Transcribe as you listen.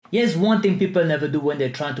Here's one thing people never do when they're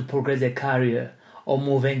trying to progress their career or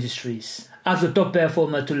move industries. Ask the top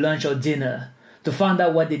performer to lunch or dinner to find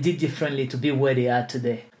out what they did differently to be where they are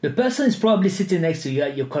today. The person is probably sitting next to you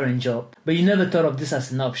at your current job, but you never thought of this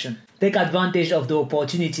as an option. Take advantage of the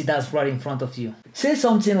opportunity that's right in front of you. Say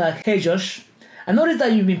something like, "Hey Josh, I noticed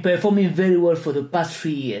that you've been performing very well for the past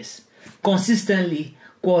 3 years, consistently,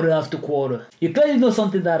 quarter after quarter. You clearly know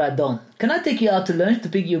something that I don't. Can I take you out to lunch to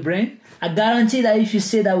pick your brain?" I guarantee that if you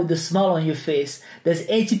say that with a smile on your face, there's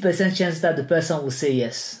 80% chance that the person will say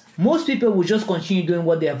yes. Most people will just continue doing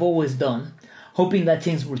what they have always done, hoping that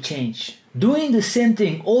things will change. Doing the same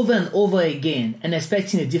thing over and over again and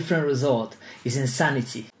expecting a different result is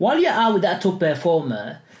insanity. While you're out with that top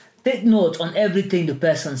performer, take note on everything the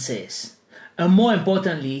person says. And more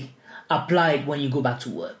importantly, apply it when you go back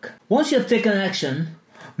to work. Once you have taken action,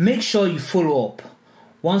 make sure you follow up.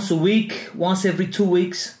 Once a week, once every 2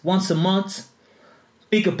 weeks, once a month.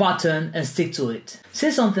 Pick a pattern and stick to it.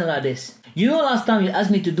 Say something like this: "You know, last time you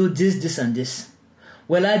asked me to do this, this and this.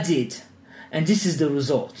 Well, I did. And this is the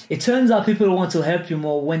result." It turns out people want to help you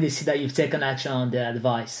more when they see that you've taken action on their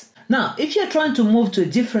advice. Now, if you're trying to move to a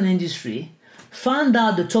different industry, find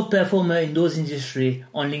out the top performer in those industries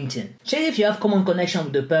on LinkedIn. Check if you have common connection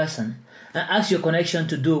with the person and ask your connection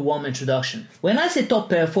to do a warm introduction. When I say top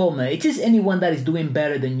performer, it is anyone that is doing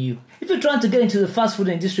better than you. If you're trying to get into the fast food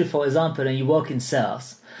industry, for example, and you work in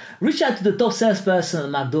sales, reach out to the top salesperson at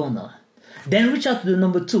McDonald's. Then reach out to the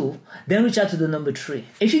number 2, then reach out to the number 3.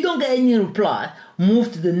 If you don't get any reply,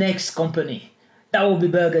 move to the next company. That will be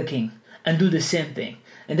Burger King, and do the same thing.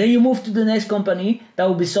 And then you move to the next company, that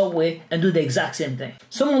will be Subway, and do the exact same thing.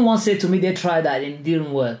 Someone once said to me they tried that and it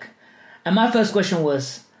didn't work. And my first question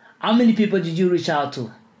was, "How many people did you reach out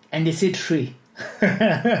to?" And they said 3.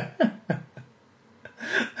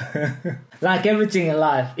 Like everything in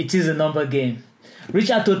life, it is a number game. Reach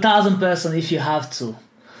out to 1,000 persons if you have to.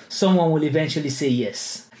 Someone will eventually say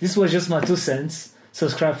yes. This was just my 2 cents.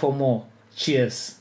 Subscribe for more. Cheers.